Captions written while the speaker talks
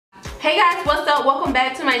Hey guys, what's up? Welcome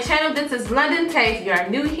back to my channel. This is London Tay. If you are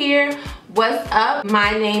new here, what's up? My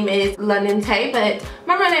name is London Tay, but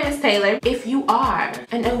my real name is Taylor. If you are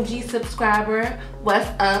an OG subscriber, what's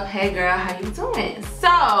up? Hey girl, how you doing?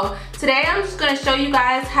 So today I'm just going to show you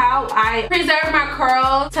guys how I preserve my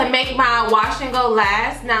curls to make my wash and go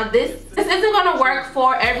last. Now this isn't going to work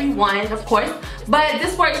for everyone, of course, but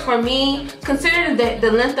this works for me considering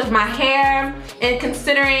the length of my hair and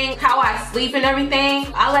considering how I sleep and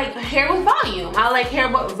everything. I like hair with volume. I like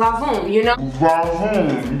hair with volume, you know?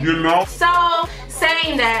 Volume, you know? So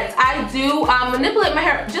saying that, I do manipulate my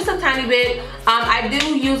hair just a tiny bit. I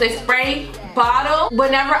do use a spray bottle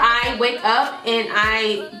whenever I wake up and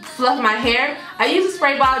I fluff my hair. I use a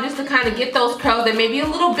spray bottle just to kind of get those curls that may be a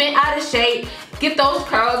little bit out of shape, get those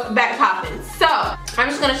curls back popping. So I'm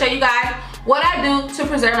just going to show you guys what I do to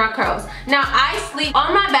preserve my curls. Now I sleep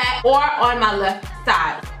on my back or on my left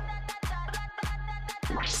side.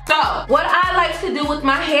 So what I like to do with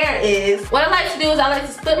my hair is, I like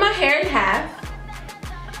to split my hair in half.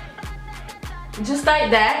 Just like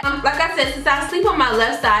that. Like I said, since I sleep on my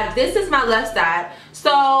left side, this is my left side.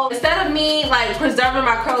 So instead of me like preserving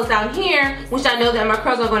my curls down here, which I know that my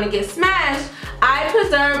curls are going to get smashed, I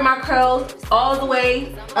preserve my curls all the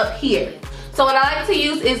way up here. So what I like to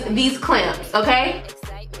use is these clamps, okay?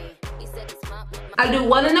 I do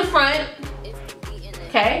one in the front,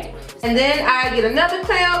 okay? And then I get another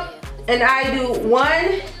clamp and I do one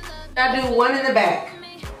in the back.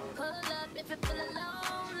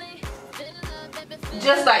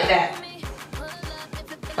 Just like that,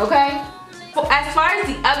 okay? As far as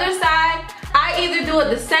the other side, I either do it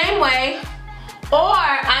the same way or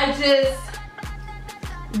I just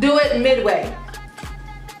do it midway.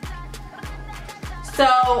 So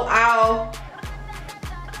I'll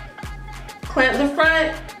clamp the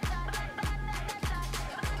front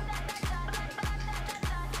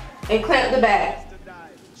and clamp the back.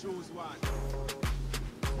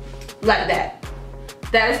 Like that.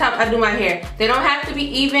 That is how I do my hair. They don't have to be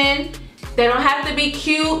even, they don't have to be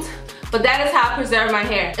cute, but that is how I preserve my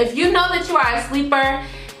hair. If you know that you are a sleeper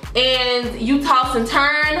and you toss and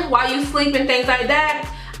turn while you sleep and things like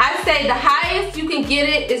that, I say the highest you can get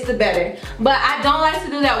it is the better. But I don't like to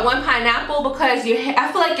do that one pineapple because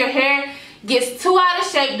I feel like your hair gets too out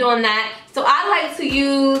of shape doing that. So I like to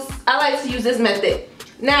use this method.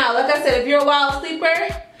 Now, like I said, if you're a wild sleeper,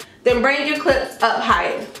 then bring your clips up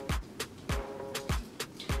higher.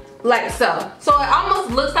 Like so. So it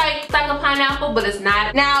almost looks like a pineapple, but it's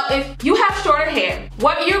not. Now, if you have shorter hair,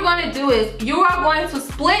 what you're going to do is you are going to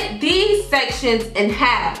split these sections in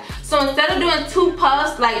half. So instead of doing two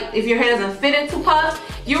puffs, like if your hair doesn't fit in two puffs,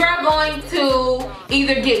 you are going to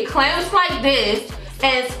either get clamps like this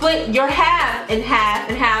and split your half in half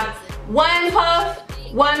and have one puff,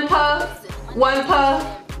 one puff, one puff,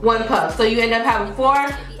 one puff. So you end up having 4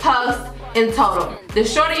 puffs in total. The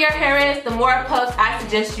shorter your hair is, the more puffs I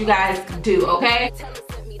suggest you guys do, okay?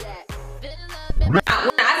 Now,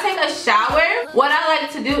 when I take a shower, what I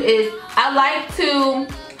like to do is I like to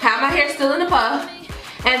have my hair still in a puff,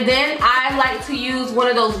 and then I like to use one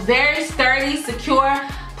of those very sturdy, secure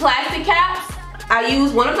plastic caps. I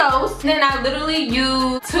use one of those, and then I literally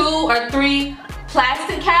use 2 or 3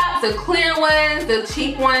 plastic caps, the clear ones, the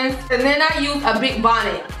cheap ones, and then I use a big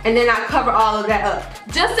bonnet, and then I cover all of that up.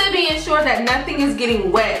 Just to be ensured that nothing is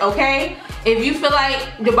getting wet, okay? If you feel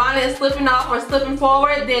like the bonnet is slipping off or slipping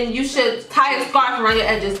forward, then you should tie a scarf around your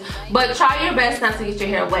edges. But try your best not to get your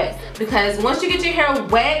hair wet, because once you get your hair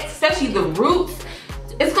wet, especially the roots,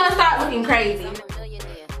 it's gonna start looking crazy.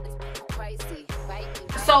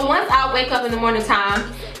 So once I wake up in the morning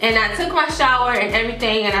time and I took my shower and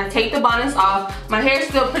everything and I take the bonnets off, my hair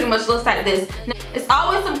still pretty much looks like this. Now, it's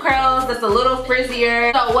always some curls that's a little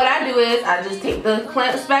frizzier. So what I do is I just take the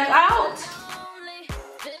clamps back out.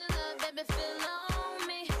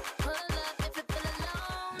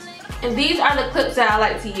 And these are the clips that I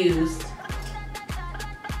like to use.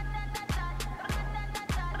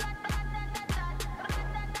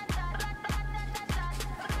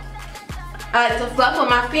 I like to fluff with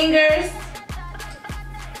my fingers.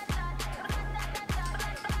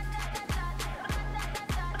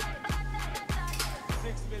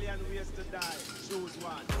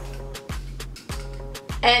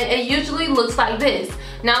 And it usually looks like this.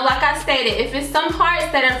 Now, like I stated, if it's some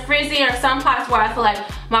parts that are frizzy or some parts where I feel like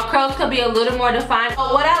my curls could be a little more defined,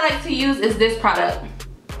 so what I like to use is this product.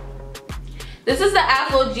 This is the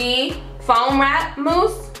Afro G Foam Wrap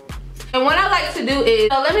Mousse. And what I like to do is,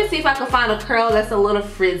 so let me see if I can find a curl that's a little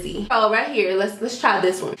frizzy. Oh, right here, let's try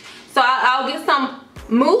this one. So I'll get some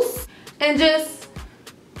mousse and just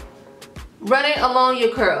run it along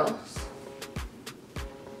your curls.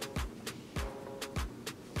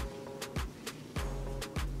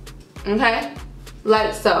 okay?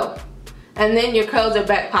 Like so. And then your curls are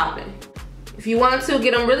back popping. If you want to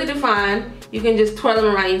get them really defined, you can just twirl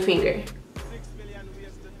them around your finger.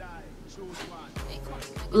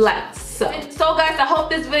 Like so. So guys, I hope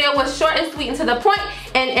this video was short and sweet and to the point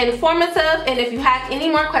and informative. And if you have any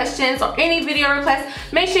more questions or any video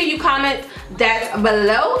requests, make sure you comment that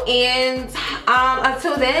below. And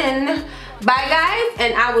until then, bye guys,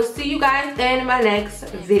 and I will see you guys in my next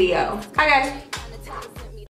video. Bye guys.